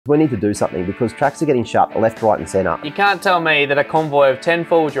we need to do something because tracks are getting shut left, right and centre. You can't tell me that a convoy of 10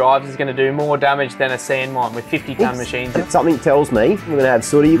 four-wheel drives is going to do more damage than a sand mine with 50-tonne machines. Something tells me we're going to have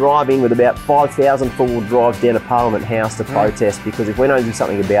Sooty driving with about 5,000 four-wheel drives down to Parliament House to protest, because if we don't do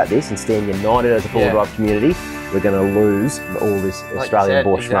something about this and stand united as a four-wheel drive community, we're going to lose all this Australian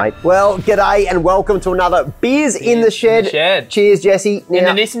bush, mate. Well, g'day and welcome to another Beers in the Shed. Cheers, Jesse. Now,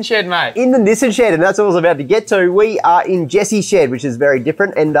 in the Nissan shed, mate. In the Nissan shed, and that's what I was about to get to. We are in Jesse's shed, which is very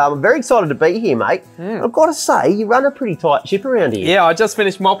different, and I'm very excited to be here, mate. I've got to say, you run a pretty tight ship around here. Yeah, I just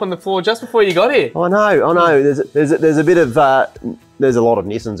finished mopping the floor just before you got here. I know. There's a bit of... there's a lot of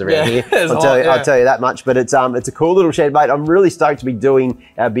Nissans around here. I'll tell you that much. But it's a cool little shed, mate. I'm really stoked to be doing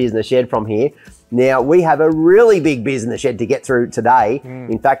our Beers in the Shed from here. Now, we have a really big Beers in the Shed to get through today.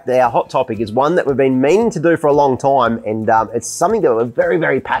 In fact, our hot topic is one that we've been meaning to do for a long time, and it's something that we're very,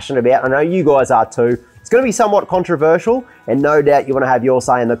 very passionate about. I know you guys are too. It's going to be somewhat controversial, and no doubt you want to have your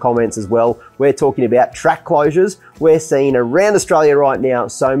say in the comments as well. We're talking about track closures. We're seeing around Australia right now,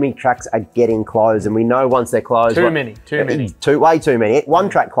 so many tracks are getting closed, and we know once they're closed... Too many. Way too many. One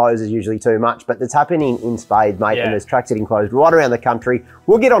track closed is usually too much, but it's happening in spades, mate, and there's tracks getting closed right around the country.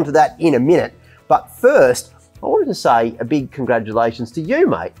 We'll get onto that in a minute. But first, I wanted to say a big congratulations to you,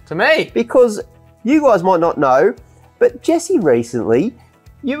 mate. To me? Because you guys might not know, but Jesse recently,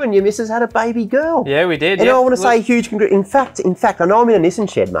 you and your missus had a baby girl. Yeah, we did. And I want to say huge congratulations. In fact, I know I'm in a Nissan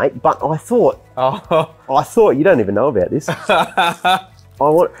shed, mate, but I thought you don't even know about this.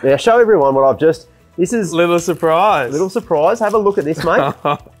 Now show everyone what I've just... This is... Little surprise. Little surprise. Have a look at this, mate.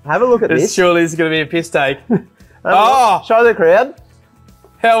 Have a look at this. Surely this is going to be a piss take. Show the crowd.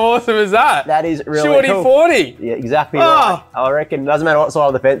 How awesome is that? That is really Shorty cool. 40. Yeah, exactly right. I reckon, doesn't matter what side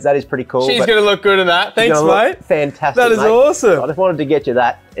of the fence, that is pretty cool. She's going to look good in that. Thanks, mate. Fantastic, That is awesome. I just wanted to get you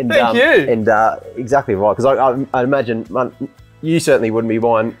that. And, Thank you. And exactly right, because I imagine you certainly wouldn't be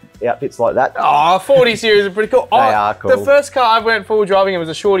buying outfits like that. Oh, 40 series are pretty cool. They are cool. The first car I went full driving, it was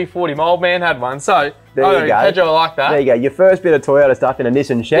a Shorty 40. My old man had one, so there you go. Pedro like that. There you go. Your first bit of Toyota stuff in a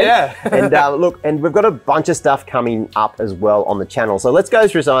Nissan shed. Yeah. And look, and we've got a bunch of stuff coming up as well on the channel. So let's go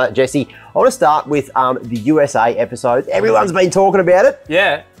through some of that, Jesse. I want to start with the USA episode. Everyone's been talking about it.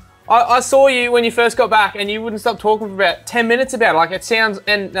 Yeah. I saw you when you first got back and you wouldn't stop talking for about 10 minutes about it. Like it sounds,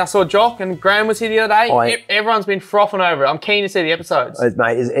 and I saw Jock and Graham was here the other day. Everyone's been frothing over it. I'm keen to see the episodes.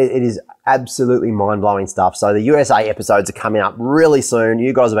 Mate, it is absolutely mind-blowing stuff. So the USA episodes are coming up really soon.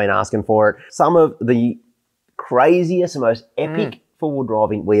 You guys have been asking for it. Some of the craziest, most epic four-wheel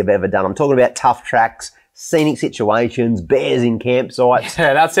driving we have ever done. I'm talking about tough tracks, scenic situations, bears in campsites.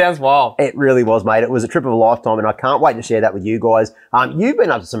 Yeah, that sounds wild. It really was, mate. It was a trip of a lifetime, and I can't wait to share that with you guys. You've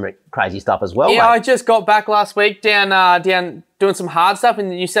been up to some crazy stuff as well, yeah, mate. I just got back last week down doing some hard stuff in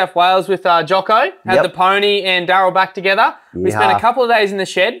New South Wales with Jocko. Had the pony and Daryl back together. We spent a couple of days in the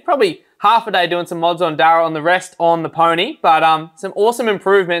shed, probably half a day doing some mods on Daryl and the rest on the pony, but some awesome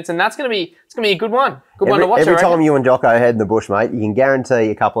improvements, and it's gonna be a good one. Good one to watch. Every time you and Jocko head in the bush, mate, you can guarantee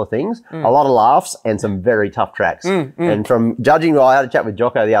a couple of things: a lot of laughs and some very tough tracks. And from judging, I had a chat with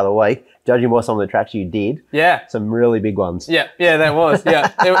Jocko the other week. Judging by some of the tracks you did, some really big ones. Yeah, that was.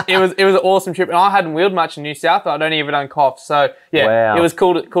 Yeah, it was an awesome trip, and I hadn't wheeled much in New South. I'd only ever done Coffs, so yeah, it was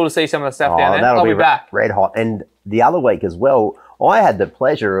cool to see some of the stuff down there. I'll be back. Red hot. And the other week as well, I had the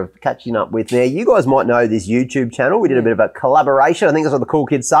pleasure of catching up with, now you guys might know this YouTube channel. We did a bit of a collaboration, I think that's what the cool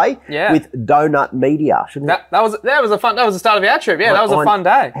kids say, with Donut Media. That was the start of our trip. Yeah, that was a fun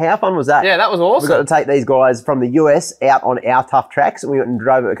day. How fun was that? Yeah, that was awesome. We got to take these guys from the US out on our tough tracks, and we went and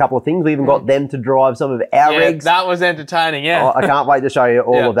drove a couple of things. We even got them to drive some of our rigs. That was entertaining, yeah. I can't wait to show you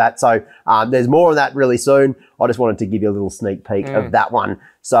all of that. So there's more of that really soon. I just wanted to give you a little sneak peek of that one.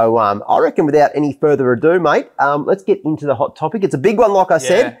 So I reckon without any further ado, mate, let's get into the hot topic. It's a big one, like I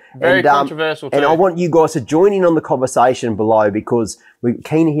said. Very controversial too. And I want you guys to join in on the conversation below, because we're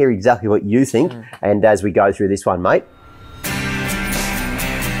keen to hear exactly what you think. And as we go through this one, mate.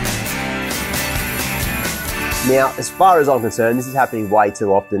 Now, as far as I'm concerned, this is happening way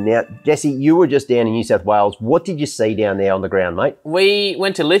too often. Now, Jesse, you were just down in New South Wales. What did you see down there on the ground, mate? We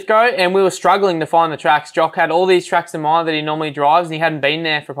went to Lithgow and we were struggling to find the tracks. Jock had all these tracks in mind that he normally drives, and he hadn't been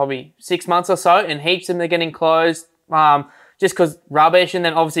there for probably 6 months or so, and heaps of them are getting closed just because rubbish, and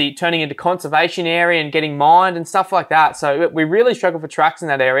then obviously turning into conservation area and getting mined and stuff like that. So we really struggle for tracks in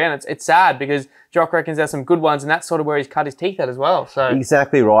that area, and it's sad because Jock reckons there's some good ones, and that's sort of where he's cut his teeth at as well. So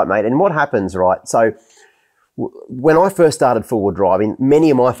exactly right, mate. And what happens, right? So when I first started four-wheel driving, many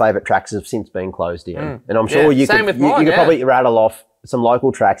of my favourite tracks have since been closed down. And I'm sure you could probably rattle off some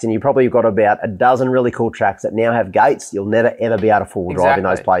local tracks and you've probably got about a dozen really cool tracks that now have gates, you'll never ever be able to full drive in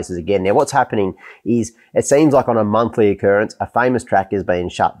those places again. Now what's happening is it seems like on a monthly occurrence, a famous track is being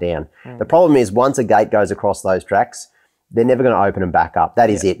shut down. The problem is once a gate goes across those tracks, they're never going to open them back up. That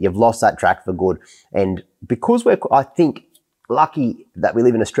is it. You've lost that track for good. And because we're, I think, lucky that we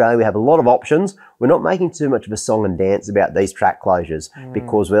live in Australia, we have a lot of options. We're not making too much of a song and dance about these track closures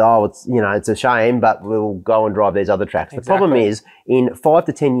because we're, oh, it's, you know, it's a shame, but we'll go and drive these other tracks. The problem is in 5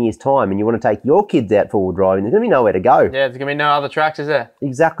 to 10 years time and you want to take your kids out for driving, there's going to be nowhere to go. Yeah, there's going to be no other tracks, is there?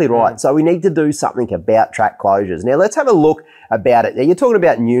 Exactly right. So we need to do something about track closures. Now let's have a look about it. Now you're talking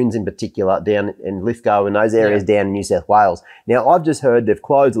about Nunes in particular down in Lithgow and those areas down in New South Wales. Now I've just heard they've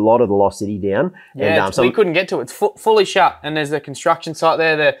closed a lot of the Lost City down. Yeah, and, so we couldn't get to it. It's fully shut and there's a construction site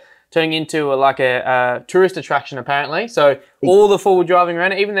there. They're turning into like a tourist attraction apparently. So all the full driving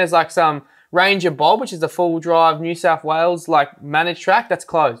around it, even there's like some Ranger Bob, which is the full drive New South Wales like managed track, that's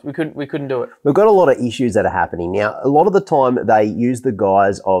closed. We couldn't do it. We've got a lot of issues that are happening. Now, a lot of the time they use the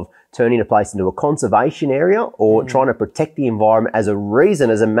guise of turning a place into a conservation area or trying to protect the environment as a reason,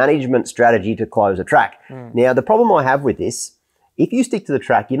 as a management strategy to close a track. Now, the problem I have with this, if you stick to the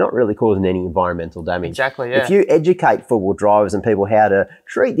track, you're not really causing any environmental damage. Exactly, yeah. If you educate four-wheel drivers and people how to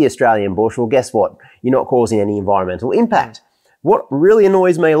treat the Australian bush, well, guess what? You're not causing any environmental impact. What really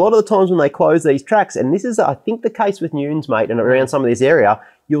annoys me, a lot of the times when they close these tracks, and this is, I think, the case with Nunes, mate, and around some of this area,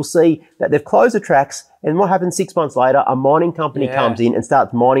 you'll see that they've closed the tracks, and what happens 6 months later, a mining company comes in and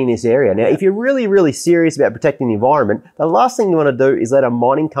starts mining this area. Now, if you're really, really serious about protecting the environment, the last thing you want to do is let a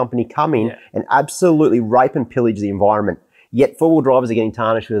mining company come in and absolutely rape and pillage the environment. Yet four-wheel drivers are getting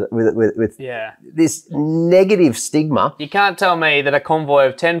tarnished with this negative stigma. You can't tell me that a convoy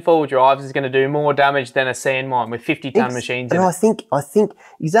of 10 four-wheel drives is going to do more damage than a sand mine with 50-ton machines in it. I think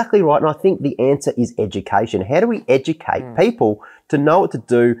exactly right, and I think the answer is education. How do we educate people to know what to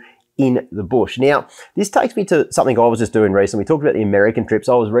do in the bush? Now, this takes me to something I was just doing recently. We talked about the American trips.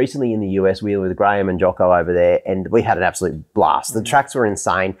 I was recently in the US with Graham and Jocko over there, and we had an absolute blast. The tracks were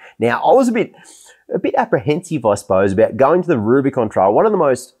insane. Now, I was a bit apprehensive, I suppose, about going to the Rubicon Trail, one of the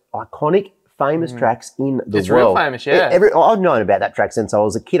most iconic, famous tracks in the world. It's real famous, yeah. I've known about that track since I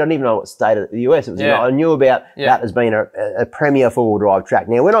was a kid. I didn't even know what state of the US it was in. I knew about that as being a premier four-wheel drive track.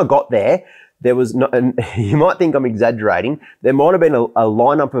 Now, when I got there, there was no, and you might think I'm exaggerating, there might have been a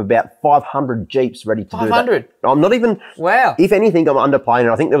lineup of about 500 Jeeps ready to do that. 500? I'm not even, if anything, I'm underplaying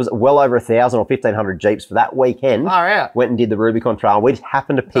it. I think there was well over 1,000 or 1,500 Jeeps for that weekend. Went and did the Rubicon Trail. We just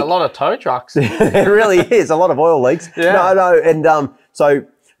happened to pick. It's a lot of tow trucks. It really is. A lot of oil leaks. No. And so,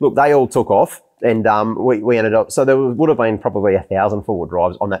 look, they all took off. And we ended up, so there would have been probably 1,000 four-wheel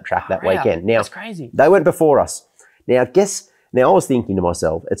drives on that track that weekend. Now, that's crazy. They went before us. Now, I was thinking to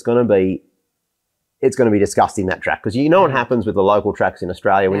myself, it's going to be disgusting, that track, because you know what happens with the local tracks in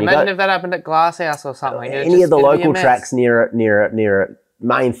Australia. When imagine if that happened at Glasshouse or something. Any of the local tracks near a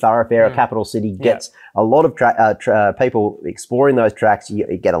main thoroughfare, a capital city, gets a lot of people exploring those tracks. You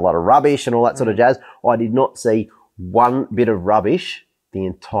get a lot of rubbish and all that sort of jazz. I did not see one bit of rubbish the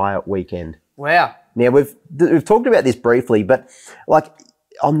entire weekend. Wow. Now, we've talked about this briefly, but like,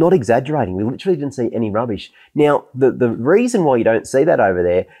 I'm not exaggerating. We literally didn't see any rubbish. Now, the reason why you don't see that over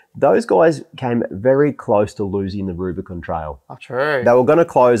there, those guys came very close to losing the Rubicon Trail. Oh, true. They were going to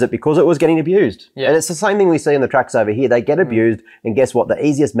close it because it was getting abused. Yeah. And it's the same thing we see in the tracks over here. They get abused, and guess what? The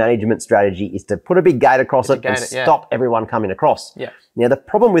easiest management strategy is to put a big gate across it and stop everyone coming across. Yeah. Now, the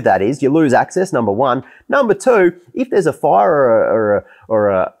problem with that is you lose access, number one. Number two, if there's a fire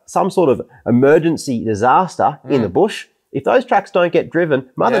or some sort of emergency disaster in the bush, if those tracks don't get driven,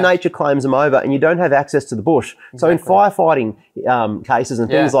 Mother Nature claims them over and you don't have access to the bush. Exactly. So in firefighting cases and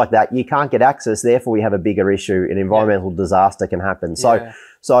things like that, you can't get access, therefore you have a bigger issue. An environmental disaster can happen.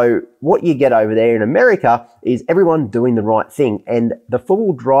 So what you get over there in America is everyone doing the right thing, and the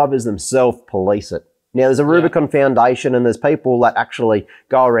four-wheel drivers themselves police it. Now, there's a Rubicon Foundation and there's people that actually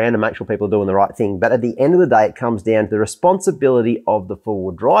go around and make sure people are doing the right thing. But at the end of the day, it comes down to the responsibility of the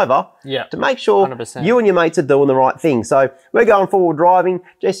four-wheel driver to make sure 100%. You and your mates are doing the right thing. So we're going four-wheel driving,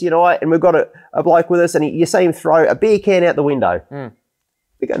 Jesse and I, and we've got a bloke with us, and you see him throw a beer can out the window.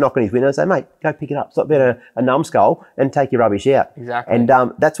 We go knock on his window and say, mate, go pick it up. Stop being a numbskull and take your rubbish out. Exactly. And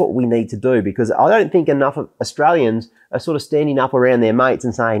that's what we need to do, because I don't think enough of Australians are sort of standing up around their mates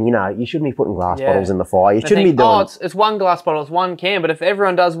and saying, you know, you shouldn't be putting glass bottles in the fire. You shouldn't be doing it's one glass bottle, it's one can. But if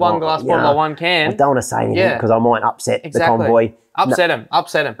everyone does one glass bottle or one can. I don't want to say anything because I might upset the convoy. Upset him.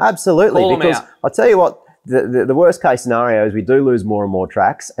 Absolutely. Because I'll tell you what, the worst case scenario is we do lose more and more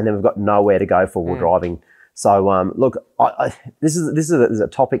tracks, and then we've got nowhere to go for driving. So look, this is a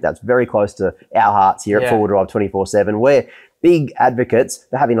topic that's very close to our hearts here at Four Wheel Drive 24/7. We're big advocates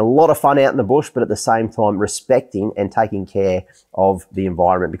for having a lot of fun out in the bush, but at the same time respecting and taking care of the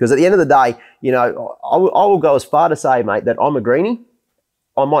environment. Because at the end of the day, you know, I will go as far to say, mate, that I'm a greenie.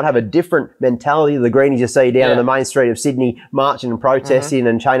 I might have a different mentality of the greenies you see down in the main street of Sydney marching and protesting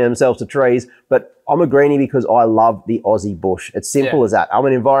and chaining themselves to trees, but I'm a greenie because I love the Aussie bush. It's simple as that. I'm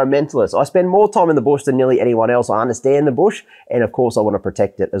an environmentalist. I spend more time in the bush than nearly anyone else. I understand the bush, and of course I want to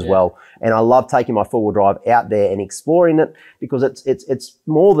protect it as well. And I love taking my four-wheel drive out there and exploring it because it's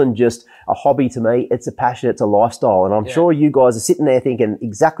more than just a hobby to me. It's a passion, it's a lifestyle, and I'm sure you guys are sitting there thinking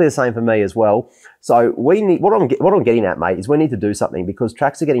exactly the same for me as well. So we need, what I'm getting at, mate, is we need to do something because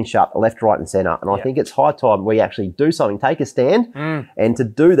tracks are getting shut left, right and centre, and I think it's high time we actually do something, take a stand, and to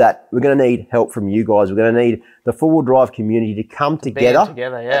do that, we're going to need help from you guys. We're going to need the four-wheel drive community to come together.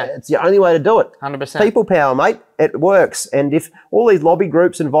 It's the only way to do it. 100%. People power, mate. It works. And if all these lobby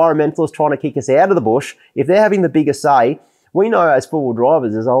groups, environmentalists trying to kick us out of the bush, if they're having the bigger say, we know as four-wheel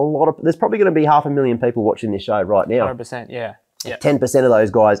drivers, there's probably going to be 500,000 people watching this show right now. 100%, yeah. 10% of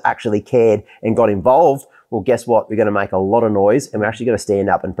those guys actually cared and got involved. Well, guess what? We're going to make a lot of noise, and we're actually going to stand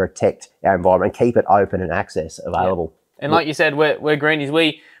up and protect our environment, keep it open and access available. And like you said, we're greenies.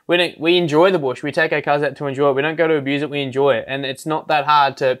 We enjoy the bush. We take our cars out to enjoy it. We don't go to abuse it. We enjoy it. And it's not that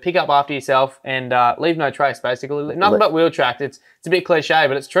hard to pick up after yourself and leave no trace, basically. Nothing but wheel track. It's a bit cliche,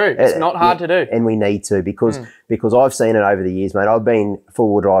 but it's true. It's not hard to do. And we need to because I've seen it over the years, mate. I've been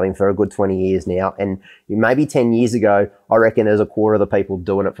four-wheel driving for a good 20 years now. And maybe 10 years ago, I reckon there's a quarter of the people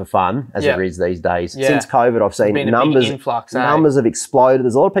doing it for fun as there is these days. Since COVID, I've seen numbers have exploded.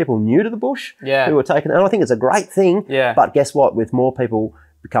 There's a lot of people new to the bush who are taking it. And I think it's a great thing. But guess what? With more people,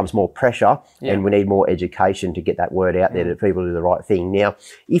 becomes more pressure and we need more education to get that word out there that people do the right thing. Now,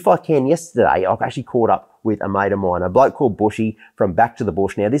 if I can, yesterday, I've actually caught up with a mate of mine, a bloke called Bushy from Back to the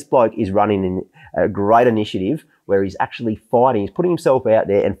Bush. Now, this bloke is running in a great initiative where he's actually fighting. He's putting himself out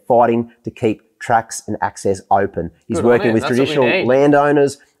there and fighting to keep tracks and access open. He's working with traditional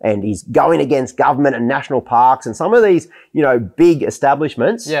landowners and he's going against government and national parks and some of these, you know, big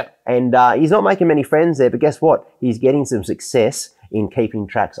establishments. And he's not making many friends there, but guess what? He's getting some success in keeping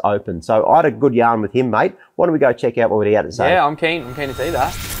tracks open. So I had a good yarn with him, mate. Why don't we go check out what he had to say? Yeah, I'm keen to see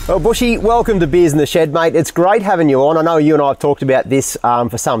that. Well, Bushy, welcome to Beers in the Shed, mate. It's great having you on. I know you and I have talked about this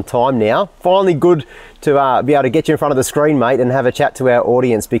for some time now. Finally good to be able to get you in front of the screen, mate, and have a chat to our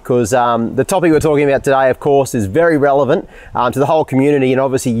audience because the topic we're talking about today, of course, is very relevant to the whole community, and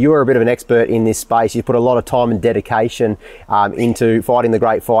obviously you're a bit of an expert in this space. You've put a lot of time and dedication into fighting the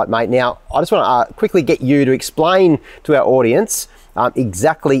great fight, mate. Now, I just want to quickly get you to explain to our audience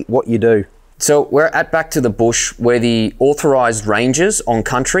exactly what you do. So we're at Back to the Bush. We're the authorised rangers on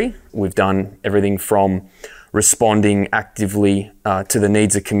country. We've done everything from responding actively to the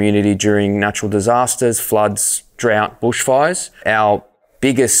needs of community during natural disasters, floods, drought, bushfires. Our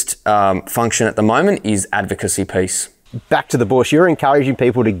biggest function at the moment is advocacy piece. Back to the Bush, you're encouraging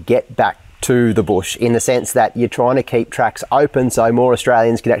people to get back to the bush in the sense that you're trying to keep tracks open so more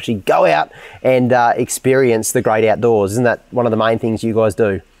Australians can actually go out and experience the great outdoors. Isn't that one of the main things you guys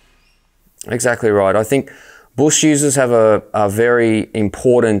do? Exactly right. I think bush users have a very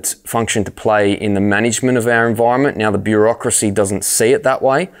important function to play in the management of our environment. Now, the bureaucracy doesn't see it that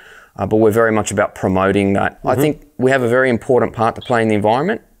way, but we're very much about promoting that. I think we have a very important part to play in the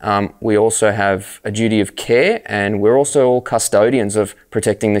environment. We also have a duty of care, and we're also all custodians of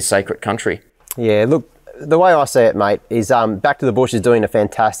protecting this sacred country. Yeah, look, the way I see it, mate, is Back to the Bush is doing a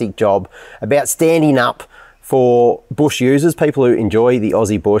fantastic job about standing up for bush users, people who enjoy the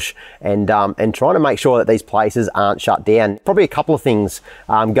Aussie bush, and trying to make sure that these places aren't shut down. Probably a couple of things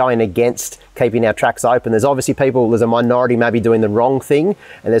going against keeping our tracks open. There's obviously there's a minority maybe doing the wrong thing,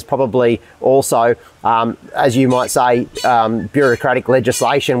 and there's probably also, as you might say, bureaucratic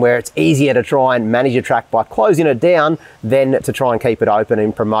legislation where it's easier to try and manage a track by closing it down than to try and keep it open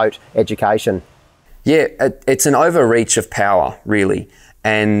and promote education. Yeah, it's an overreach of power, really.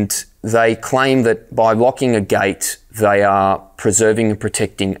 And they claim that by locking a gate, they are preserving and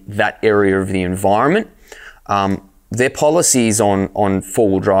protecting that area of the environment. Their policies on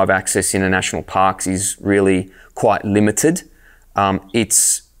four-wheel drive access in national parks is really quite limited. I'm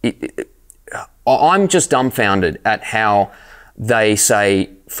just dumbfounded at how they say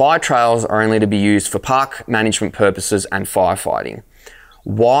fire trails are only to be used for park management purposes and firefighting.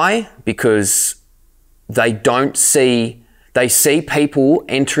 Why? Because they see people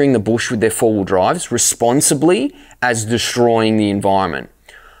entering the bush with their four-wheel drives responsibly as destroying the environment.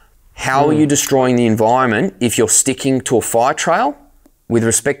 How are you destroying the environment if you're sticking to a fire trail? With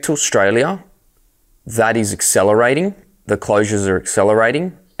respect to Australia, that is accelerating. The closures are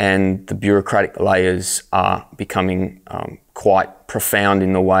accelerating, and the bureaucratic layers are becoming quite profound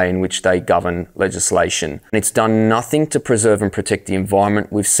in the way in which they govern legislation. And it's done nothing to preserve and protect the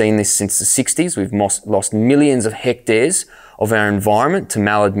environment. We've seen this since the 60s. We've lost millions of hectares of our environment to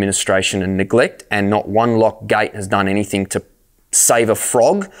maladministration and neglect, and not one locked gate has done anything to save a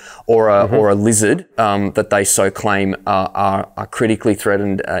frog or a lizard that they so claim are critically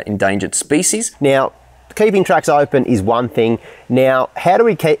threatened endangered species. Now, keeping tracks open is one thing. Now, how do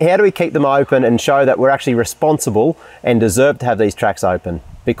we keep them open and show that we're actually responsible and deserve to have these tracks open?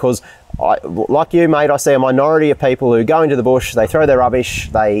 Because like you, mate, I see a minority of people who go into the bush, they throw their rubbish,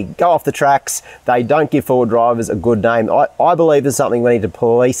 they go off the tracks, they don't give forward drivers a good name. I believe there's something we need to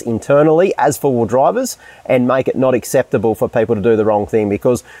police internally as forward drivers and make it not acceptable for people to do the wrong thing,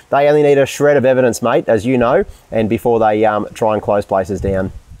 because they only need a shred of evidence, mate, as you know, and before they try and close places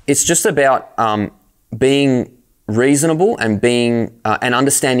down. It's just about being reasonable and being and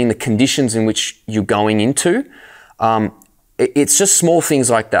understanding the conditions in which you're going into. It's just small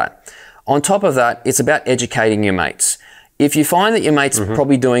things like that. On top of that, it's about educating your mates. If you find that your mate's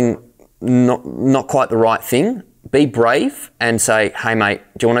probably doing not quite the right thing, be brave and say, hey mate,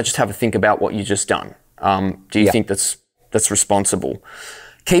 do you want to just have a think about what you just done? Do you think that's responsible?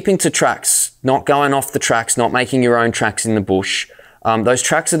 Keeping to tracks, not going off the tracks, not making your own tracks in the bush. Those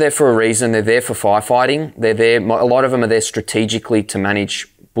tracks are there for a reason. They're there for firefighting. They're there, a lot of them are there strategically to manage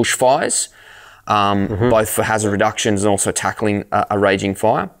bushfires, both for hazard reductions and also tackling a raging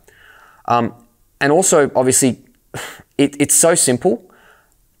fire. And also, obviously, it's so simple.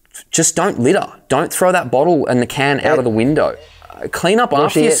 Just don't litter. Don't throw that bottle and the can out of the window. Clean up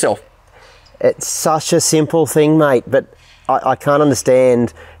after yourself. It's such a simple thing, mate, but I can't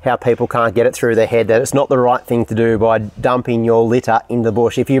understand how people can't get it through their head that it's not the right thing to do by dumping your litter in the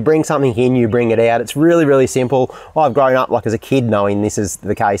bush. If you bring something in, you bring it out. It's really, really simple. I've grown up like as a kid knowing this is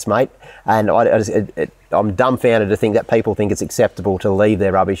the case, mate, and I'm dumbfounded to think that people think it's acceptable to leave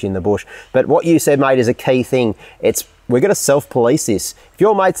their rubbish in the bush. But what you said, mate, is a key thing. We're going to self-police this. If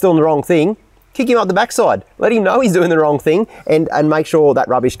your mate's doing the wrong thing, kick him up the backside. Let him know he's doing the wrong thing, and make sure that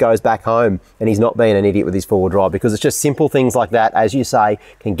rubbish goes back home and he's not being an idiot with his forward drive, because it's just simple things like that, as you say,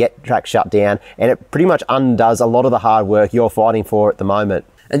 can get tracks shut down, and it pretty much undoes a lot of the hard work you're fighting for at the moment.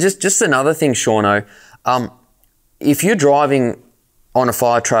 And just another thing, Shauno, if you're driving on a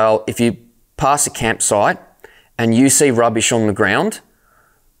fire trail, if you pass a campsite and you see rubbish on the ground,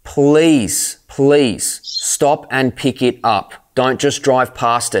 please stop and pick it up. Don't just drive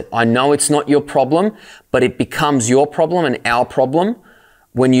past it. I know it's not your problem, but it becomes your problem and our problem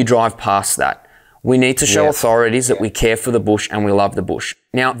when you drive past that. We need to show authorities that we care for the bush and we love the bush.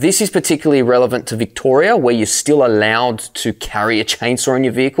 Now, this is particularly relevant to Victoria, where you're still allowed to carry a chainsaw in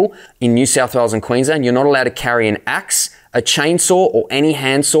your vehicle. In New South Wales and Queensland, you're not allowed to carry an axe, a chainsaw, or any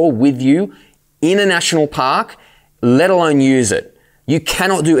handsaw with you in a national park, let alone use it. You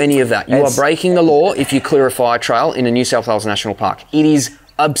cannot do any of that. You are breaking the law if you clear a fire trail in a New South Wales National Park. It is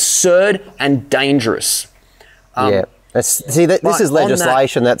absurd and dangerous. This is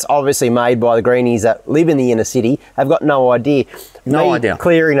legislation that's obviously made by the greenies that live in the inner city, have got no idea. No idea.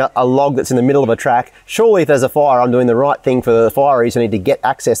 Clearing a log that's in the middle of a track, surely if there's a fire, I'm doing the right thing for the fireys who need to get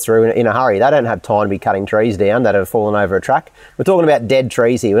access through in a hurry. They don't have time to be cutting trees down that have fallen over a track. We're talking about dead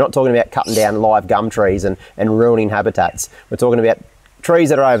trees here. We're not talking about cutting down live gum trees and ruining habitats. We're talking about trees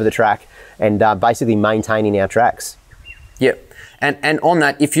that are over the track and basically maintaining our tracks. Yep. And on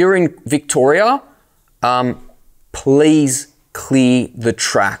that, if you're in Victoria, please clear the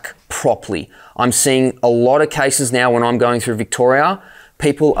track properly. I'm seeing a lot of cases now when I'm going through Victoria.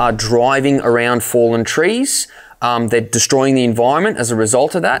 People are driving around fallen trees. They're destroying the environment as a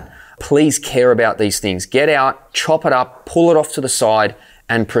result of that. Please care about these things. Get out, chop it up, pull it off to the side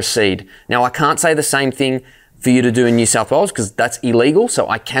and proceed. Now, I can't say the same thing for you to do in New South Wales because that's illegal, so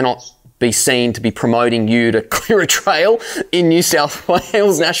I cannot be seen to be promoting you to clear a trail in New South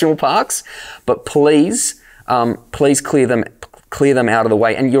Wales national parks. But please clear them out of the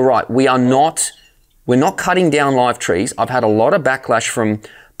way. And you're right, we're not cutting down live trees. I've had a lot of backlash from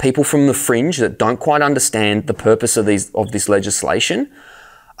people from the fringe that don't quite understand the purpose of this legislation.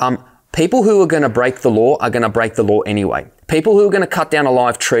 People who are going to break the law are going to break the law anyway. People who are going to cut down a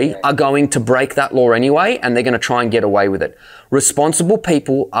live tree are going to break that law anyway, and they're going to try and get away with it. Responsible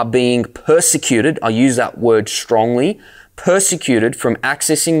people are being persecuted, I use that word strongly, persecuted from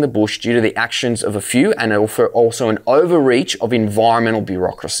accessing the bush due to the actions of a few, and also an overreach of environmental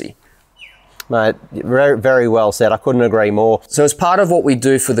bureaucracy. Mate, very, very well said. I couldn't agree more. So as part of what we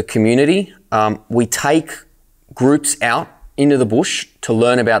do for the community, we take groups out into the bush to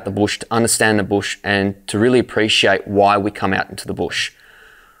learn about the bush, to understand the bush, and to really appreciate why we come out into the bush.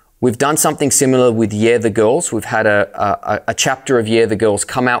 We've done something similar with Yeah the Girls. We've had a chapter of Yeah the Girls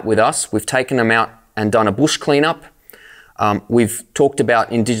come out with us. We've taken them out and done a bush cleanup. We've talked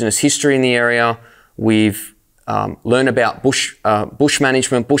about Indigenous history in the area. We've learned about bush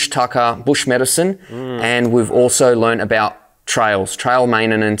management, bush tucker, bush medicine, and we've also learned about trails, trail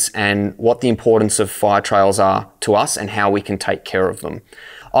maintenance, and what the importance of fire trails are to us and how we can take care of them.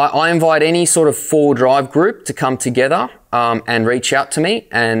 I invite any sort of four-wheel drive group to come together and reach out to me,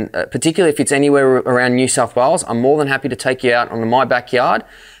 and particularly if it's anywhere around New South Wales, I'm more than happy to take you out onto my backyard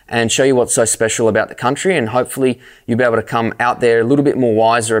and show you what's so special about the country, and hopefully you'll be able to come out there a little bit more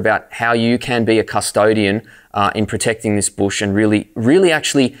wiser about how you can be a custodian in protecting this bush, and really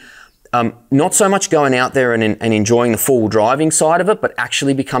actually not so much going out there and enjoying the full driving side of it, but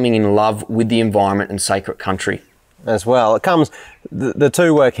actually becoming in love with the environment and sacred country. As well, it comes, the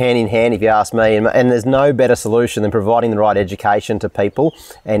two work hand in hand, if you ask me, and there's no better solution than providing the right education to people,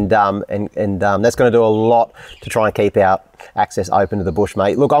 and that's going to do a lot to try and keep our access open to the bush,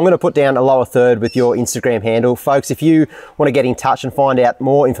 mate. Look, I'm going to put down a lower third with your Instagram handle. Folks, if you want to get in touch and find out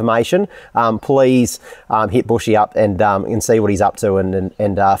more information, please hit Bushy up and see what he's up to,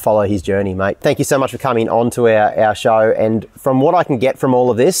 and follow his journey, mate. Thank you so much for coming on to our show, and from what I can get from all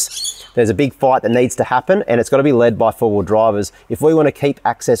of this, there's a big fight that needs to happen, and it's got to be led by four-wheel drivers. If we want to keep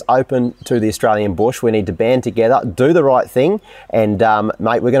access open to the Australian bush, we need to band together, do the right thing, and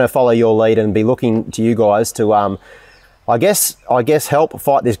mate, we're going to follow your lead and be looking to you guys to I guess help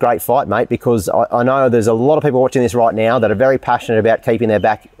fight this great fight, mate, because I know there's a lot of people watching this right now that are very passionate about keeping their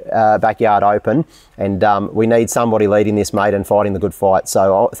backyard open, and we need somebody leading this, mate, and fighting the good fight.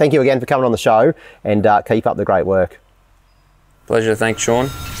 So thank you again for coming on the show, and keep up the great work. Pleasure. Thanks, Sean.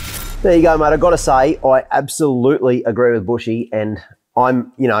 There you go, mate. I've got to say, I absolutely agree with Bushy, and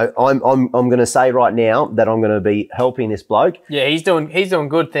I'm going to say right now that I'm going to be helping this bloke. Yeah, he's doing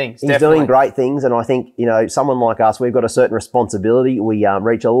good things. He's doing great things, and I think, someone like us, we've got a certain responsibility. We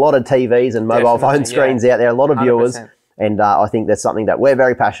reach a lot of TVs and mobile phone screens out there, a lot of viewers, 100%. And I think that's something that we're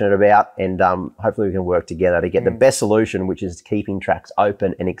very passionate about, and hopefully we can work together to get the best solution, which is keeping tracks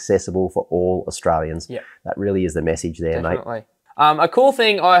open and accessible for all Australians. Yeah, that really is the message there, definitely, mate. A cool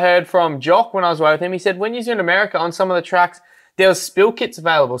thing I heard from Jock when I was away with him, he said when you're in America on some of the tracks, there was spill kits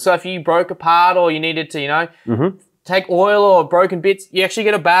available. So if you broke a part or you needed to, take oil or broken bits, you actually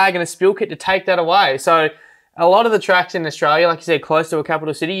get a bag and a spill kit to take that away. So a lot of the tracks in Australia, like you said, close to a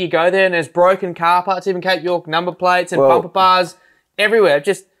capital city, you go there and there's broken car parts, even Cape York number plates and bumper bars everywhere.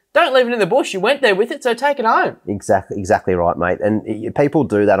 Just don't leave it in the bush. You went there with it, so take it home. Exactly right, mate. And people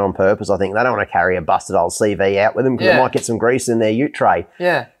do that on purpose, I think. They don't want to carry a busted old CV out with them because it might get some grease in their ute tray.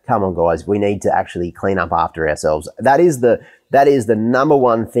 Yeah. Come on, guys. We need to actually clean up after ourselves. That is the number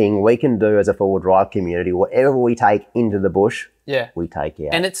one thing we can do as a four-wheel drive community. Whatever we take into the bush, we take out.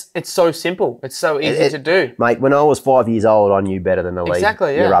 And it's so simple. It's so easy to do. Mate, when I was 5 years old, I knew better than to leave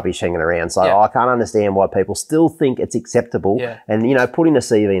your rubbish hanging around. So I can't understand why people still think it's acceptable. Yeah. And, putting a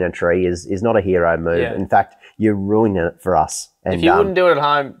CV in a tree is not a hero move. Yeah. In fact, you're ruining it for us. And, if you wouldn't do it at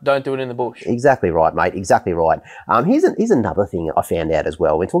home, don't do it in the bush. Exactly right, mate. Exactly right. Here's another thing I found out as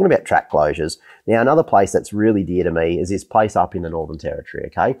well. We're talking about track closures. Now, another place that's really dear to me is this place up in the Northern Territory,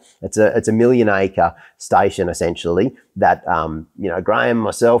 okay? It's a 1 million acre station, essentially, that, Graham and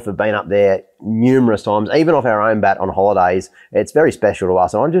myself have been up there numerous times, even off our own bat on holidays. It's very special to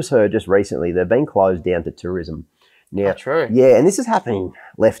us. And I just heard just recently they've been closed down to tourism. Now, true. Yeah, and this is happening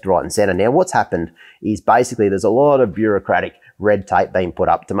left, right and centre. Now, what's happened is basically there's a lot of bureaucratic red tape being put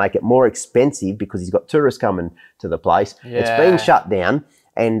up to make it more expensive because he's got tourists coming to the place. Yeah. It's being shut down,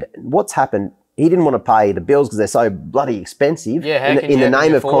 and what's happened, he didn't want to pay the bills because they're so bloody expensive in the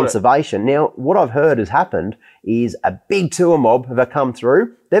name of conservation. Now, what I've heard has happened is a big tour mob have come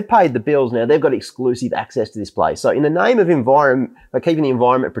through. They've paid the bills now. They've got exclusive access to this place. So in the name of keeping the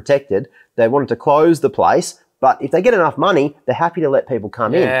environment protected, they wanted to close the place. But if they get enough money, they're happy to let people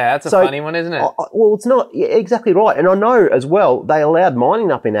come in. Yeah, that's a funny one, isn't it? Well, it's not. Yeah, exactly right. And I know as well, they allowed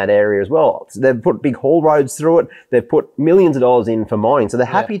mining up in that area as well. So they've put big haul roads through it. They've put millions of dollars in for mining. So they're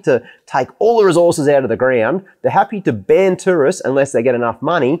happy to take all the resources out of the ground. They're happy to ban tourists unless they get enough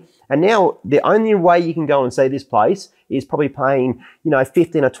money. And now the only way you can go and see this place is probably paying,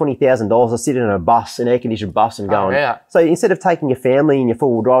 $15,000 or $20,000 to sit in a bus, an air-conditioned bus and going. So instead of taking your family and your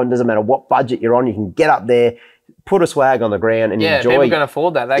four-wheel drive, it doesn't matter what budget you're on, you can get up there, put a swag on the ground and enjoy. People can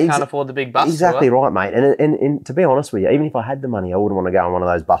afford that. They can't afford the big bus Exactly tour. right, mate. And to be honest with you, even if I had the money, I wouldn't want to go on one of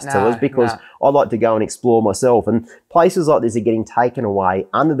those bus tours because I like to go and explore myself. And places like this are getting taken away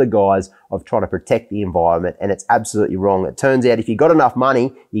under the guise of trying to protect the environment, and it's absolutely wrong. It turns out if you've got enough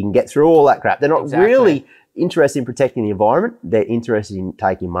money, you can get through all that crap. They're not really interested in protecting the environment. They're interested in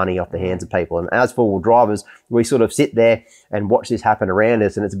taking money off the hands of people. And as four-wheel drivers, we sort of sit there and watch this happen around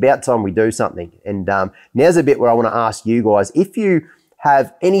us, and it's about time we do something. And now's a bit where I want to ask you guys, if you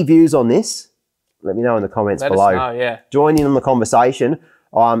have any views on this, let me know in the comments below. Let us know, Join in on the conversation.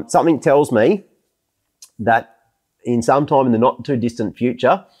 Something tells me that in some time in the not too distant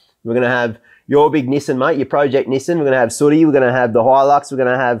future, we're going to have your big Nissan, mate, your Project Nissan. We're going to have Sooty. We're going to have the Hilux. We're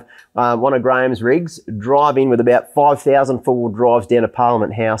going to have one of Graham's rigs drive in with about 5,000 four-wheel drives down to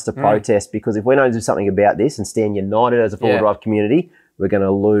Parliament House to protest, because if we don't do something about this and stand united as a four-wheel drive community, we're going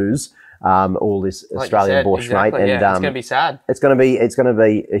to lose all this Australian bush, mate. And it's going to be sad. It's going to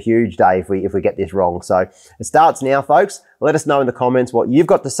be a huge day if we get this wrong. So it starts now, folks. Let us know in the comments what you've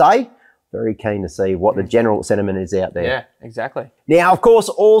got to say. Very keen to see what the general sentiment is out there. Yeah, exactly. Now, of course,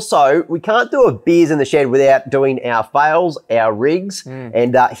 also, we can't do a beers in the shed without doing our fails, our rigs,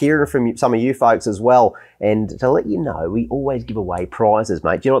 and hearing from some of you folks as well. And to let you know, we always give away prizes,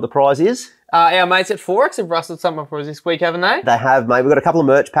 mate. Do you know what the prize is? Our mates at Forex have rustled something for us this week, haven't they? They have, mate. We've got a couple of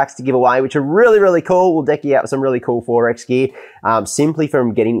merch packs to give away, which are really, really cool. We'll deck you out with some really cool Forex gear, simply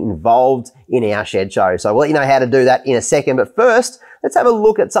from getting involved in our shed show. So we'll let you know how to do that in a second. But first, let's have a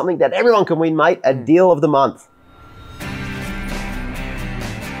look at something that everyone can win, mate, a deal of the month.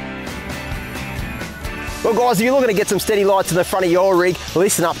 Well, guys, if you're looking to get some STEDI lights in the front of your rig,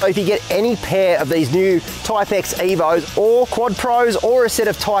 listen up. If you get any pair of these new Type X Evos or Quad Pros or a set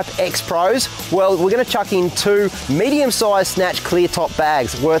of Type X Pros, well, we're going to chuck in 2 medium-sized Snatch clear top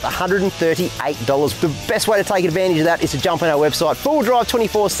bags worth $138. The best way to take advantage of that is to jump on our website,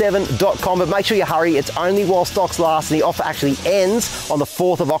 fourwheeldrive247.com, but make sure you hurry. It's only while stocks last, and the offer actually ends on the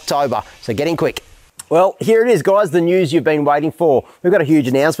 4th of October, so get in quick. Well, here it is, guys, the news you've been waiting for. We've got a huge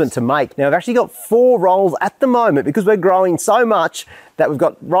announcement to make. Now, I've actually got 4 roles at the moment because we're growing so much that we've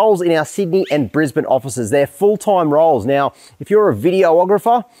got roles in our Sydney and Brisbane offices. They're full-time roles. Now, if you're a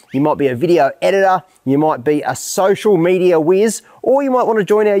videographer, you might be a video editor, you might be a social media whiz, or you might want to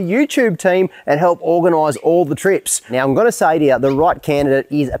join our YouTube team and help organise all the trips. Now, I'm going to say to you, the right candidate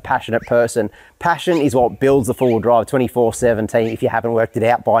is a passionate person. Passion is what builds the four-wheel drive 24/7 team, if you haven't worked it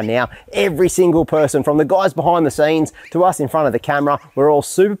out by now. Every single person, from the guys behind the scenes to us in front of the camera, we're all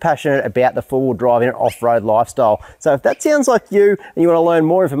super passionate about the four-wheel drive and off-road lifestyle. So if that sounds like you and you want to learn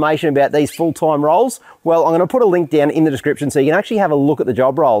more information about these full-time roles, well, I'm going to put a link down in the description so you can actually have a look at the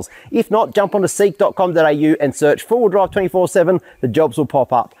job roles. If not, jump onto seek.com.au and search four-wheel drive 24/7. The jobs will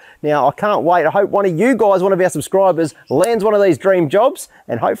pop up. Now, I can't wait. I hope one of you guys, one of our subscribers, lands one of these dream jobs,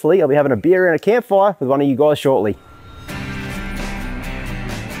 and hopefully I'll be having a beer and a campfire with one of you guys shortly.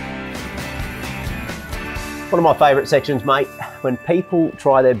 One of my favourite sections, mate, when people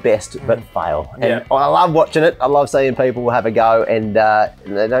try their best but fail. And I love watching it. I love seeing people have a go and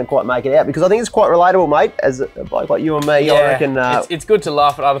they don't quite make it out, because I think it's quite relatable, mate, as a bloke like you and me. I reckon it's good to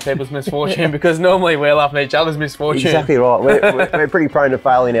laugh at other people's misfortune because normally we're laughing at each other's misfortune. Exactly right. We're pretty prone to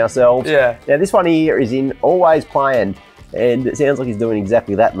failing ourselves. Yeah. Now, this one here is in Always Playing. And it sounds like he's doing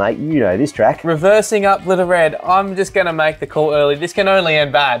exactly that, mate. You know this track. Reversing up Little Red. I'm just going to make the call early. This can only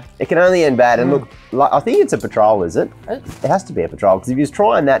end bad. It can only end bad. And look, like, I think it's a Patrol, is it? It has to be a Patrol, because if he was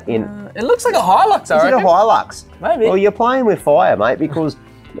trying that in... it looks like a Hilux, I reckon. Is it a Hilux? Maybe. Well, you're playing with fire, mate, because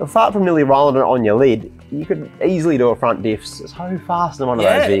apart from nearly rolling it on your lid, you could easily do a front diff so fast in one of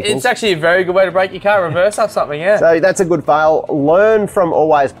those vehicles. It's actually a very good way to break your car, reverse up something, So that's a good fail. Learn from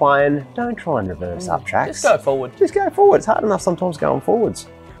Always Playing. Don't try and reverse up tracks. Just go forward. Just go forward. It's hard enough sometimes going forwards.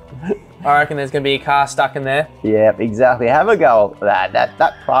 I reckon there's going to be a car stuck in there. Yeah, exactly. Have a go at that.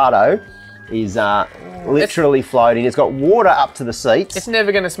 That Prado is literally floating. It's got water up to the seats. It's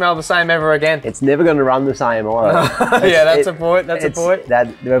never going to smell the same ever again. It's never going to run the same either. Yeah, that's a point. That's a point.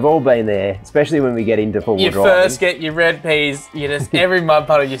 We've all been there, especially when we get into four-wheel driving. You first get your red peas, you just every mud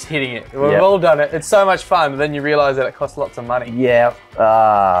puddle just hitting it. We've all done it. It's so much fun, but then you realise that it costs lots of money. Yeah,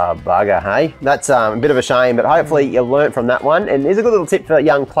 bugger, hey? That's a bit of a shame, but hopefully you learnt from that one. And there's a good little tip for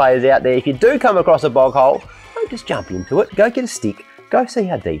young players out there. If you do come across a bog hole, don't just jump into it. Go get a stick. Go see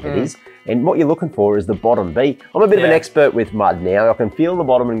how deep it is. And what you're looking for is the bottom B. I'm a bit of an expert with mud now. I can feel the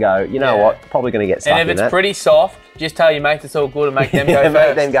bottom and go, you know what, probably going to get stuck in that. And if it's pretty soft, just tell your mates it's all good and make them go first.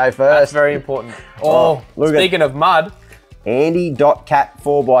 Make them go first. That's very important. Speaking of mud.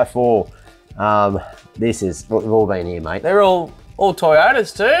 Andy.cat4x4. This is, we've all been here, mate. They're all All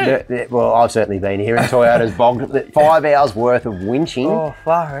Toyotas too. Well, I've certainly been here in Toyota's bogged. 5 hours worth of winching. Oh,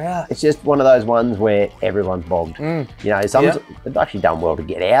 far out. It's just one of those ones where everyone's bogged. You know, they've actually done well to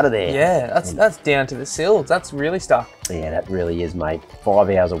get out of there. Yeah, that's down to the sills. That's really stuck. Yeah, that really is, mate. 5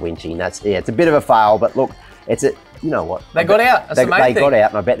 hours of winching. It's a bit of a fail, but look, you know what? They got out. That's the main thing. They got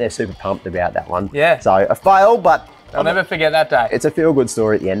out, and I bet they're super pumped about that one. Yeah. So a fail, but I'll never forget that day. It's a feel-good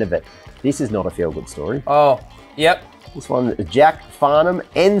story at the end of it. This is not a feel-good story. Oh, yep. This one is Jack Farnham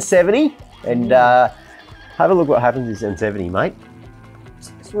N70, and have a look what happens in this N70, mate.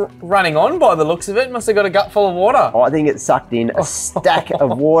 It's running on by the looks of it. Must have got a gut full of water. I think it sucked in a stack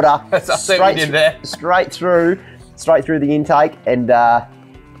of water straight through the intake, and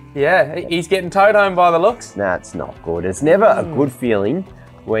yeah, he's getting towed home by the looks. That's not good. It's never a good feeling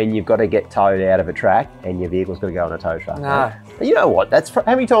when you've got to get towed out of a track and your vehicle's got to go on a tow truck. No. Right? You know what? How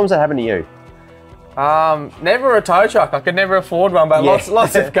many times has that happened to you? Never a tow truck. I could never afford one, but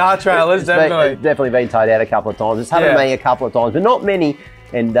lots of car trailers, definitely. It's definitely been towed out a couple of times. It's happened to me a couple of times, but not many.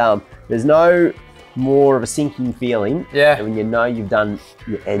 And there's no more of a sinking feeling when you know you've done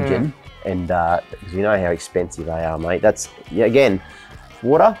your engine, and because you know how expensive they are, mate. That's, again,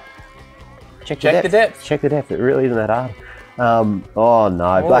 water. Check the depth. Check the depth. It really isn't that hard. Oh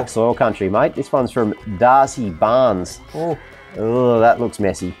no, black soil country, mate. This one's from Darcy Barnes. Oh, that looks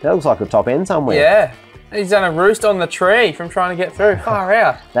messy. That looks like the top end somewhere. Yeah. He's done a roost on the tree from trying to get through. Far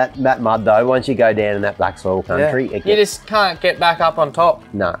out. That mud though, once you go down in that black soil country, you just can't get back up on top.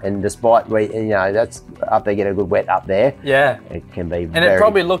 No, and despite that's up there, get a good wet up there. Yeah. It can be. And it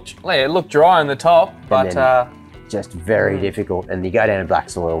probably looked dry on the top, but just very difficult. And you go down in black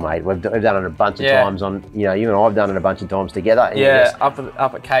soil, mate. We've done it a bunch of times on, you and I've done it a bunch of times together. And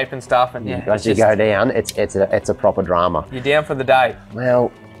up at Cape and stuff, and once you go down, it's a proper drama. You're down for the day.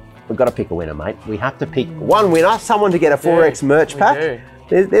 Well, we've got to pick a winner, mate. We have to pick one winner, someone to get a 4X merch pack.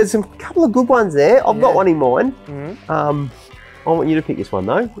 There's a couple of good ones there. I've got one in mind. I want you to pick this one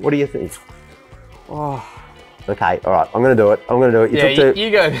though. What do you think? Oh. Okay, all right, I'm going to do it.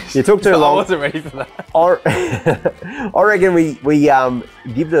 You go. You took too long. I wasn't ready for that. I reckon we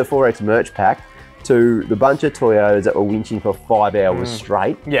give the 4X merch pack to the bunch of Toyotas that were winching for 5 hours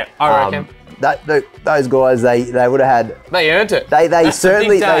straight. Yeah, I reckon. Those guys, they would have had. They earned it. They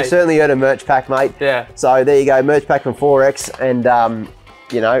certainly earned a merch pack, mate. Yeah. So there you go, merch pack from 4X, and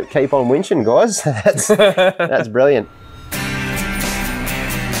keep on winching, guys. That's brilliant.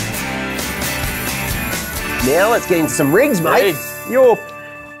 Now let's get into some rigs, mate. You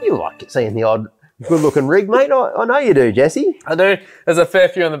like seeing the odd good-looking rig, mate. I know you do, Jesse. I do. There's a fair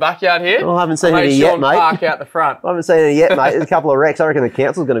few in the backyard here. I haven't seen any yet, mate. Park out the front. I haven't seen any yet, mate. There's a couple of wrecks. I reckon the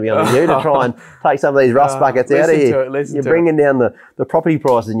council's going to be on you to try and take some of these rust buckets out of here. You're bringing down the property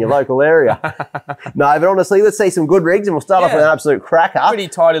prices in your local area. No, but honestly, let's see some good rigs, and we'll start off with an absolute cracker. Pretty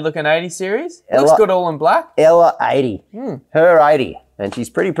tidy looking 80 series. Looks good all in black. Ella 80. Her 80. And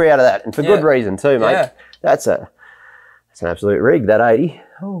she's pretty proud of that, and for good reason too, mate. Yeah. That's an absolute rig, that 80.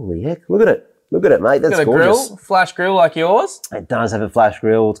 Holy heck, look at it. Look at it, mate. That's gorgeous. Grill, flash grill like yours. It does have a flash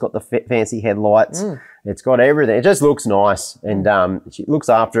grill. It's got the fancy headlights. It's got everything. It just looks nice, and she looks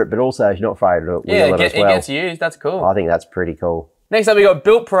after it, but also she's not afraid of it. It gets used. That's cool. I think that's pretty cool. Next up, we got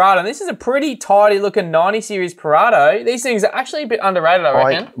Built Parado. And this is a pretty tidy looking 90 series Parado. These things are actually a bit underrated, I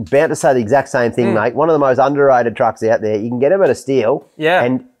reckon. I'm about to say the exact same thing, mate. One of the most underrated trucks out there. You can get them at a steal. Yeah.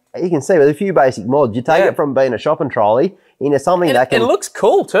 And you can see with a few basic mods, you take it from being a shopping trolley into something that can... It looks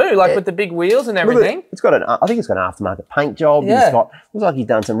cool too, like with the big wheels and everything. It's got I think it's got an aftermarket paint job. Yeah. Looks like he's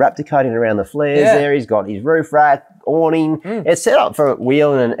done some Raptor coating around the flares there. He's got his roof rack, awning. It's set up for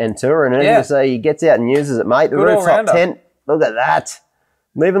wheeling and touring. And you can see he gets out and uses it, mate. The rooftop tent, look at that.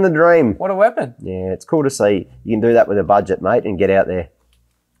 Living the dream. What a weapon. Yeah, it's cool to see. You can do that with a budget, mate, and get out there.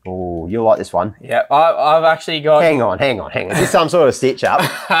 Oh, you'll like this one. Yeah, I've actually got... Hang on. Is this some sort of stitch up?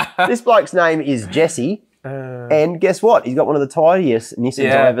 This bloke's name is Jesse, and guess what? He's got one of the tidiest Nissans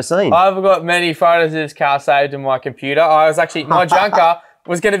I've ever seen. I've got many photos of this car saved in my computer. My junker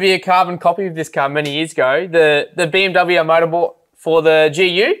was going to be a carbon copy of this car many years ago. The BMW I motorbought for the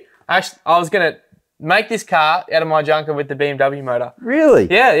GU. Actually, I was going to make this car out of my junker with the BMW motor. Really?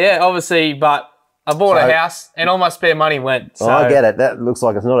 Yeah, obviously, but... I bought a house and all my spare money went. So. I get it. That looks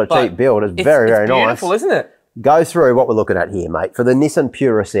like it's not a cheap build. It's very, very nice. It's beautiful, isn't it? Go through what we're looking at here, mate. For the Nissan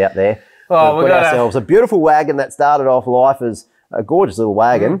purists out there, we've got ourselves a beautiful wagon that started off life as a gorgeous little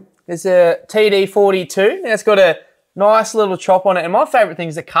wagon. It's a TD42. Now it's got a nice little chop on it. And my favourite thing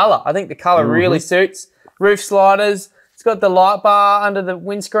is the colour. I think the colour really suits. Roof sliders. It's got the light bar under the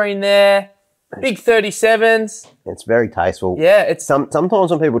windscreen there. big 37s. It's very tasteful. Yeah, it's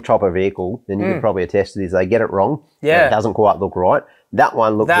sometimes when people chop a vehicle, then you can probably attest to this, they get it wrong. Yeah. It doesn't quite look right. That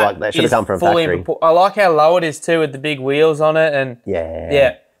one looks like they should have come from a factory. I like how low it is too with the big wheels on it, and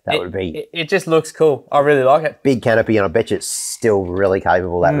that would be. It just looks cool. I really like it. Big canopy, and I bet you it's still really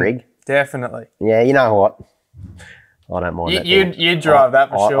capable, that rig. Definitely. Yeah, you know what? I don't mind that. You'd drive that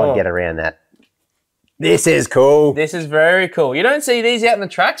for sure. I'd get around that. This is cool. This is very cool. You don't see these out in the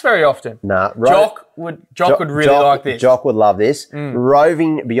tracks very often. Nah, Jock would really like this. Jock would love this.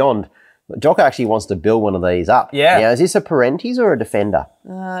 Roving Beyond. Jock actually wants to build one of these up. Yeah. Now, is this a Parentes or a Defender?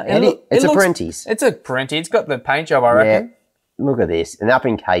 It's a Parentes. It's a Parentes. It's got the paint job, I reckon. Yeah. Look at this. And up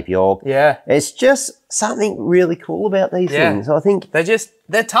in Cape York. Yeah. It's just something really cool about these things. I think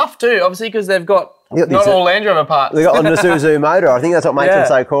they're tough too, obviously, because they've got not all Land Rover parts. They've got the Isuzu motor. I think that's what makes them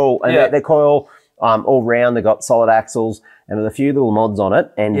so cool. And they're coil all round. They've got solid axles and with a few little mods on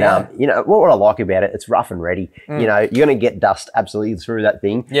it. And, you know, what I like about it, it's rough and ready. You know, you're going to get dust absolutely through that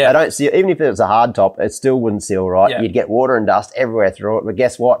thing. Yeah. They don't seal, even if it was a hard top, it still wouldn't seal right. Yeah. You'd get water and dust everywhere through it. But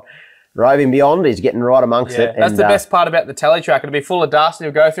guess what? Roving Beyond is getting right amongst it. That's the best part about the tele track. It'll be full of dust and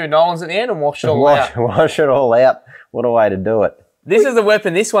you'll go through Nolan's at the end and wash it all out. Wash it all out. What a way to do it. This is the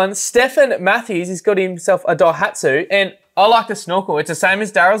weapon, this one. Stefan Matthews, he's got himself a Daihatsu, and I like the snorkel. It's the same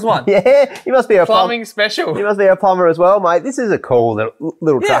as Daryl's one. Yeah, he must be a plumbing special. He must be a plumber as well, mate. This is a cool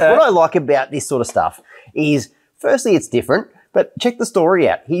little truck. What I like about this sort of stuff is, firstly, it's different, but check the story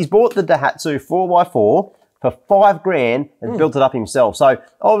out. He's bought the Daihatsu 4x4 for $5,000 and built it up himself. So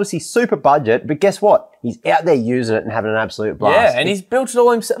obviously super budget, but guess what? He's out there using it and having an absolute blast. Yeah, and he's built it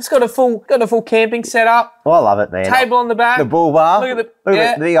all himself. It's got a full camping setup. Oh, I love it, man. Table on the back. The bull bar. Look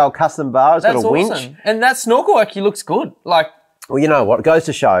at the big old custom bar. It's got a winch. And that snorkel actually looks good. Well, you know what? It goes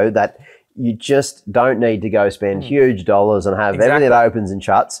to show that you just don't need to go spend huge dollars and have everything that opens and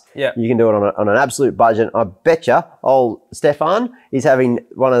shuts. Yeah. You can do it on an absolute budget. I bet you old Stefan is having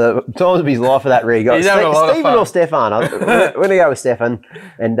one of the times of his life for that rig. He's having a lot of fun. Or Stefan? We're going to go with Stefan.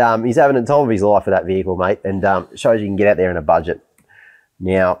 And he's having a time of his life for that vehicle, mate. And shows you can get out there in a budget.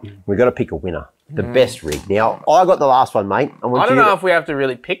 Now, we've got to pick a winner. The best rig. Now, I got the last one, mate. I don't know if we have to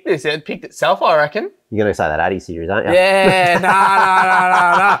really pick this. It picked itself, I reckon. You're going to say that Addy series, aren't you? Yeah,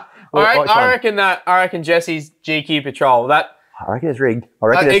 no. I reckon Jesse's GQ Patrol. I reckon it's rigged. I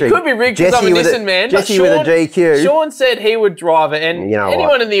reckon it's rigged. It could be rigged because I'm a Nissan man. Jesse with a GQ. Sean said he would drive it, and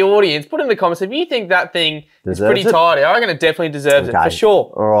anyone in the audience, put in the comments if you think that thing is pretty tidy. I reckon it definitely deserves it for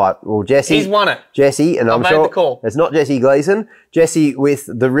sure. All right. Well, Jesse, he's won it. Jesse, and I'm sure the call. It's not Jesse Gleason. Jesse with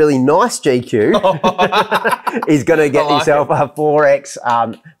the really nice GQ is going to get himself a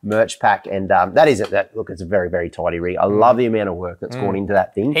 4X merch pack, and look, it's a very, very tidy rig. I love the amount of work that's gone into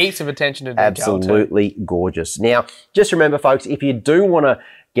that thing. Heaps of attention to detail. Absolutely gorgeous. Now, just remember, folks, if you do want to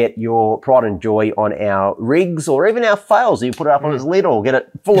get your pride and joy on our rigs or even our fails, you put it up on its lid or get it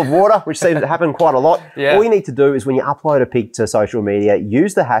full of water, which seems to happen quite a lot. All you need to do is when you upload a pic to social media,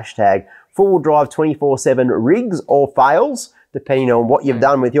 use the hashtag 4WD247 rigs or fails, depending on what you've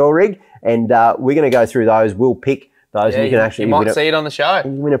done with your rig. And we're going to go through those. We'll pick those. And you can actually might see it on the show.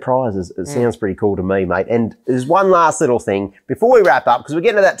 And you win a prize. It sounds pretty cool to me, mate. And there's one last little thing before we wrap up, because we're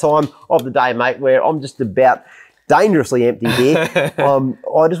getting to that time of the day, mate, where I'm just about dangerously empty here.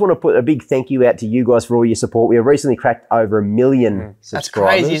 I just want to put a big thank you out to you guys for all your support. We have recently cracked over 1 million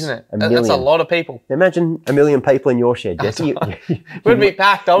subscribers. That's crazy, isn't it? That's a lot of people. Imagine 1 million people in your shed, Jesse. Would be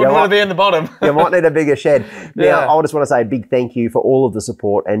packed. I wouldn't want to be in the bottom. You might need a bigger shed. Now, I just want to say a big thank you for all of the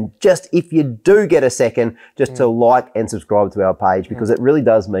support. And just if you do get a second, just to like and subscribe to our page, because it really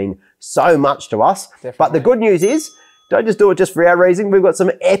does mean so much to us. Definitely. But the good news is, don't just do it just for our reason. We've got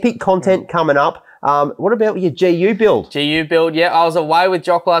some epic content coming up. What about your GU build? GU build, yeah. I was away with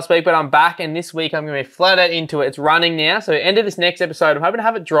Jock last week, but I'm back, and this week I'm going to be flat out into it. It's running now, so end of this next episode, I'm hoping to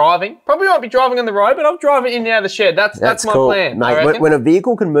have it driving. Probably won't be driving on the road, but I'll drive it in and out of the shed. That's my plan, mate. When a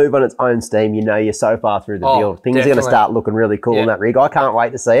vehicle can move on its own steam, you know you're so far through the build. Things are going to start looking really cool on that rig. I can't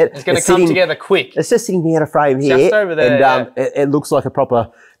wait to see it. It's going to come together quick. It's just sitting out of frame here. Just over there, and it looks like a proper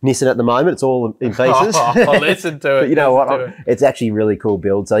Nissan at the moment. It's all in pieces. Listen to it. But you know what? It's actually a really cool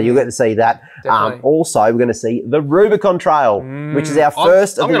build. So you'll get to see that. Also, we're going to see the Rubicon Trail, which is our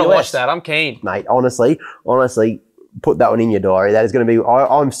first of the US. I'm going to watch that. I'm keen. Mate, honestly, put that one in your diary. That is going to be,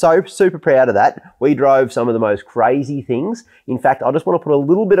 I'm so super proud of that. We drove some of the most crazy things. In fact, I just want to put a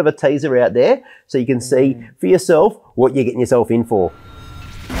little bit of a teaser out there so you can see for yourself what you're getting yourself in for.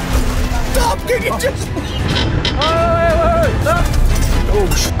 Stop! Can you just...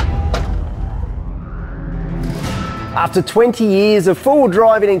 After 20 years of full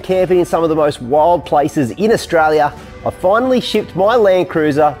driving and camping in some of the most wild places in Australia, I finally shipped my Land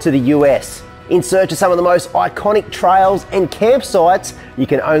Cruiser to the US. in search of some of the most iconic trails and campsites you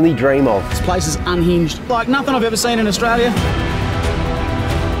can only dream of. This place is unhinged, like nothing I've ever seen in Australia.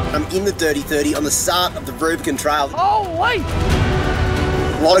 I'm in the Dirty 30 on the start of the Rubicon Trail. Oh, wait!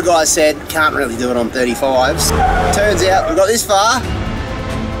 A lot of guys said, can't really do it on 35s. Turns out, we've got this far.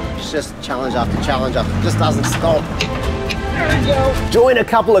 It's just challenge after challenge after, just doesn't stop. There we go. Join a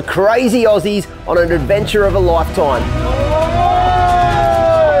couple of crazy Aussies on an adventure of a lifetime.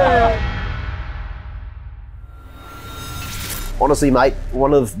 Honestly, mate,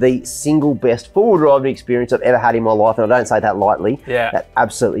 one of the single best four-wheel driving experience I've ever had in my life, and I don't say that lightly. Yeah. That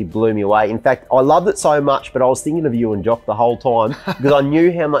absolutely blew me away. In fact, I loved it so much, but I was thinking of you and Jock the whole time because I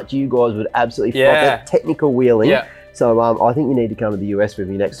knew how much you guys would absolutely flop that technical wheeling. Yeah. So I think you need to come to the US with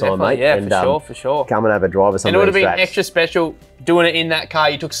me next time, mate. Yeah, and, for sure. Come and have a drive of some and it of would these have been tracks. extra special doing it in that car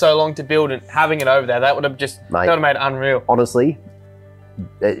you took so long to build and having it over there. That would have just that would have made it unreal. Honestly,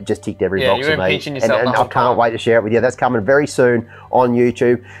 it just ticked every box you for were me. pinching yourself And the I whole can't time. wait to share it with you. That's coming very soon on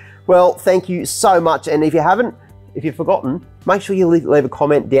YouTube. Well, thank you so much. And if you've forgotten, make sure you leave a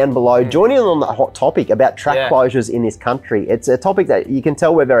comment down below. Join in on the hot topic about track closures in this country. It's a topic that you can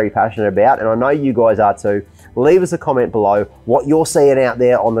tell we're very passionate about, and I know you guys are too. Leave us a comment below what you're seeing out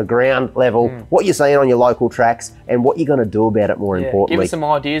there on the ground level, what you're seeing on your local tracks, and what you're going to do about it more importantly. Give us some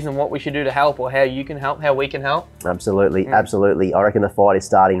ideas on what we should do to help, or how you can help, how we can help. Absolutely, absolutely. I reckon the fight is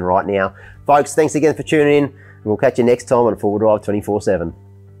starting right now. Folks, thanks again for tuning in. We'll catch you next time on 4Wheel Drive 24/7.